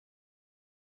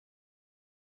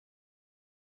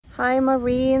Hi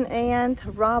Maureen and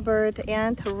Robert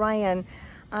and Ryan.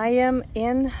 I am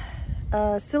in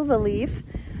Silverleaf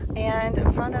and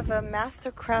in front of a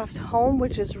Mastercraft home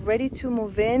which is ready to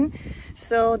move in.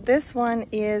 So this one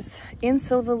is in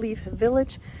Silverleaf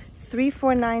Village,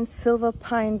 349 Silver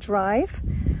Pine Drive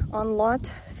on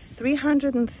lot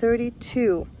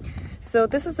 332. So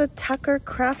this is a Tucker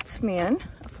Craftsman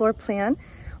floor plan,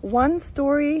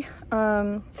 1-story,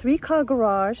 3-car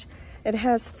garage. It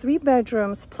has 3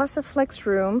 bedrooms plus a flex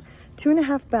room,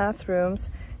 2.5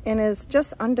 bathrooms, and is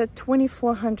just under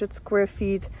 2,400 square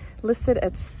feet, listed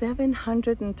at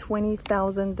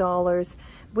 $720,000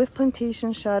 with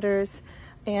plantation shutters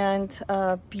and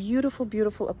beautiful,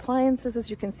 beautiful appliances.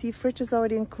 As you can see, fridge is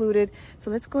already included.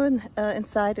 So let's go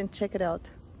inside and check it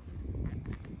out.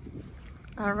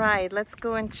 All right, let's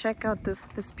go and check out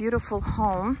this beautiful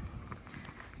home.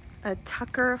 A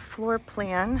Tucker floor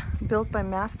plan built by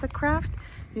Mastercraft.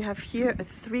 You have here a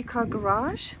 3-car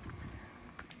garage.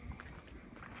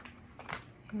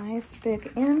 Nice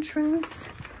big entrance.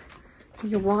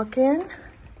 You walk in,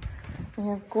 and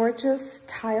you have gorgeous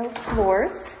tile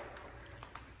floors.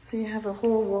 So you have a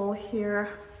whole wall here.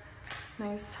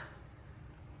 Nice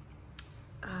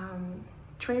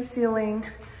tray ceiling.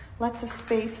 Lots of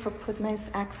space for put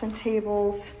nice accent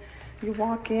tables. You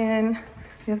walk in.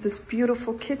 You have this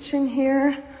beautiful kitchen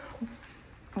here,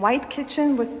 white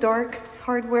kitchen with dark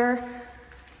hardware,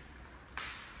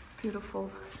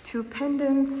 beautiful 2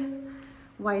 pendants,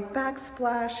 white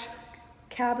backsplash,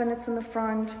 cabinets in the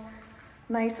front,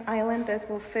 nice island that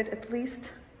will fit at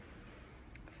least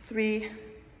 3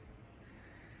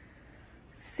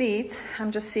 seats. I'm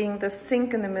just seeing the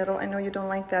sink in the middle. I know you don't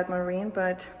like that, Maureen,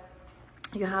 but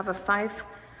you have a 5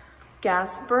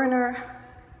 gas burner,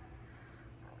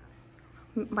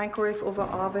 microwave over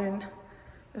oven,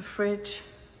 a fridge.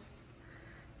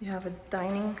 You have a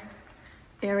dining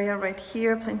area right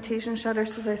here, plantation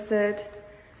shutters, as I said.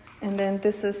 And then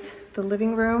this is the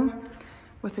living room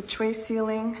with a tray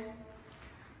ceiling.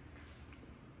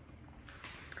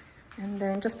 And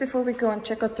then just before we go and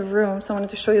check out the rooms, I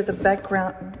wanted to show you the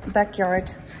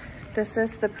backyard. This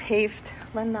is the paved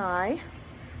lanai.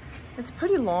 It's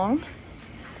pretty long.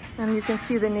 And you can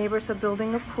see the neighbors are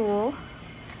building a pool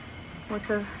with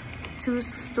a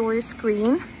 2-story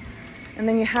screen. And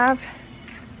then you have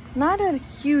not a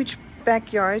huge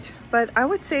backyard, but I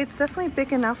would say it's definitely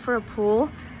big enough for a pool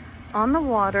on the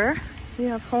water. You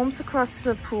have homes across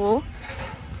the pool.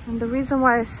 And the reason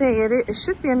why I say it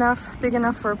should be big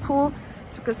enough for a pool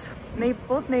is because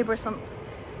both neighbors on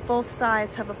both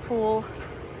sides have a pool.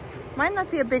 Might not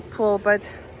be a big pool, but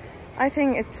I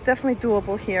think it's definitely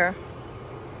doable here.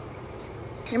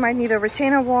 You might need a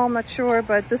retainer wall, I'm not sure,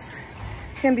 but this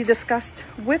can be discussed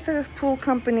with a pool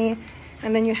company.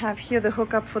 And then you have here the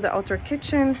hookup for the outdoor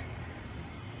kitchen,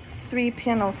 3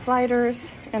 panel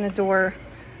sliders, and a door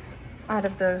out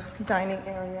of the dining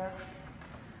area.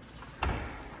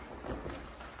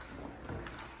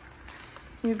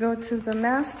 You go to the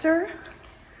master.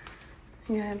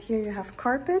 Here you have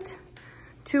carpet,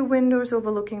 2 windows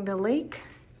overlooking the lake.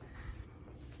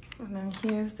 And then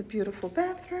here's the beautiful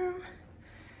bathroom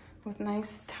with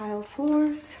nice tile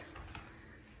floors.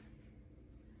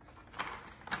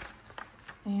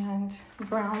 And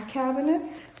brown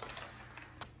cabinets,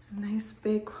 a nice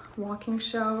big walk-in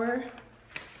shower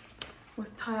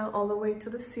with tile all the way to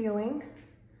the ceiling,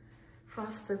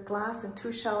 frosted glass and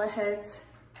 2 shower heads.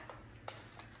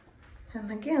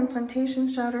 And again, plantation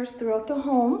shutters throughout the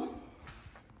home,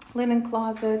 linen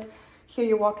closet. Here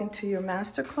you walk into your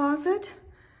master closet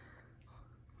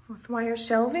with wire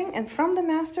shelving, and from the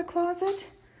master closet,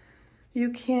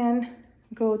 you can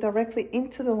go directly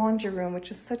into the laundry room,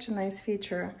 which is such a nice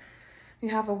feature. You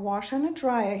have a washer and a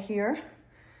dryer here,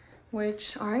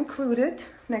 which are included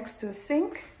next to a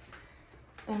sink.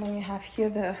 And then you have here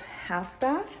the half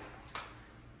bath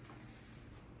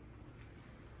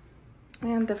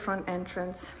and the front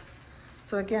entrance.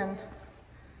 So again,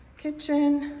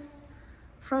 kitchen,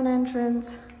 front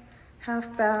entrance,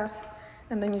 half bath,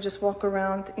 and then you just walk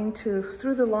around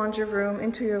through the laundry room,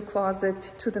 into your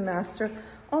closet, to the master,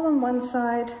 all on one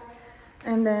side.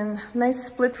 And then nice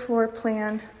split floor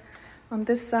plan. On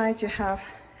this side you have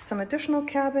some additional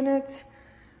cabinets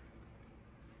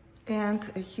and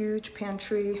a huge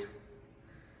pantry.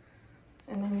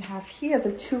 And then you have here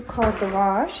the 2-car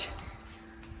garage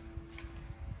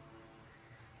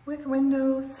with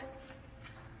windows.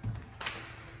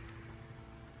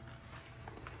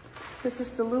 This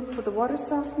is the loop for the water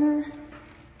softener.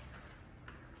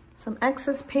 Some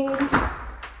excess paint.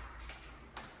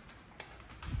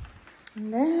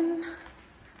 And then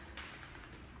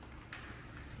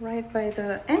right by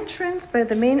the entrance, by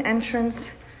the main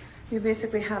entrance, you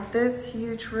basically have this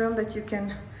huge room that you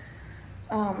can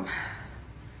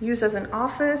use as an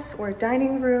office or a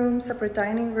dining room, separate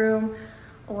dining room,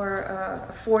 or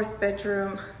a fourth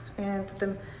bedroom. And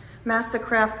the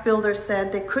Mastercraft builder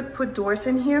said they could put doors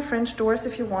in here, French doors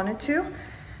if you wanted to.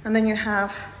 And then you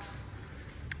have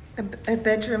a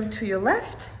bedroom to your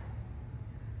left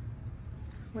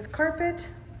with carpet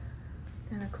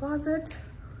and a closet,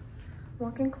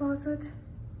 walk-in closet,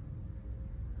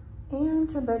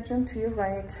 and a bedroom to your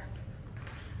right.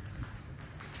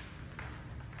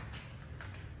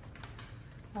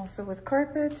 Also with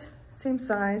carpet, same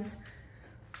size,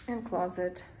 and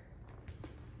closet.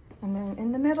 And then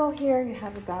in the middle here, you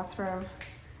have a bathroom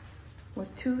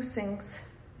with 2 sinks,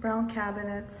 brown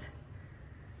cabinets,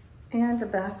 and a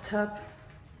bathtub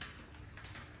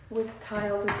with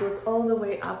tile that goes all the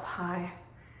way up high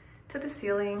to the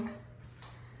ceiling,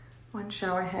 1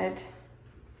 shower head.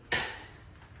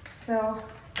 So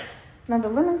another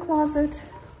linen closet,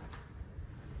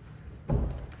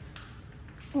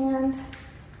 and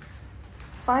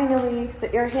finally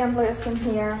the air handler is in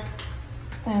here,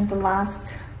 and the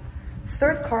last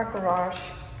 3rd car garage,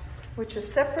 which is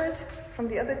separate from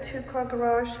the other 2-car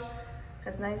garage,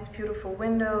 has nice beautiful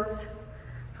windows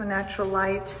for natural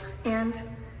light and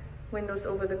windows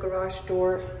over the garage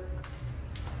door.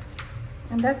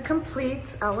 And that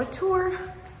completes our tour.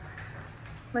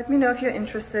 Let me know if you're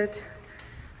interested.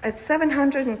 At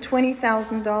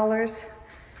 $720,000,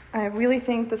 I really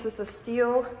think this is a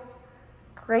steal.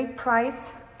 Great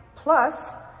price.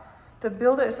 Plus, the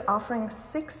builder is offering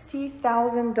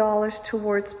 $60,000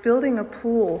 towards building a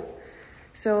pool.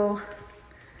 So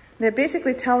they're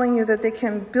basically telling you that they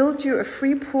can build you a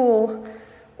free pool,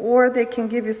 or they can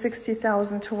give you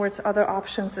 $60,000 towards other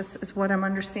options, is what I'm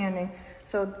understanding.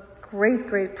 So great,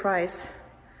 great price.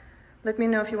 Let me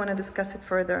know if you want to discuss it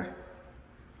further.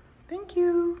 Thank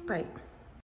you. Bye.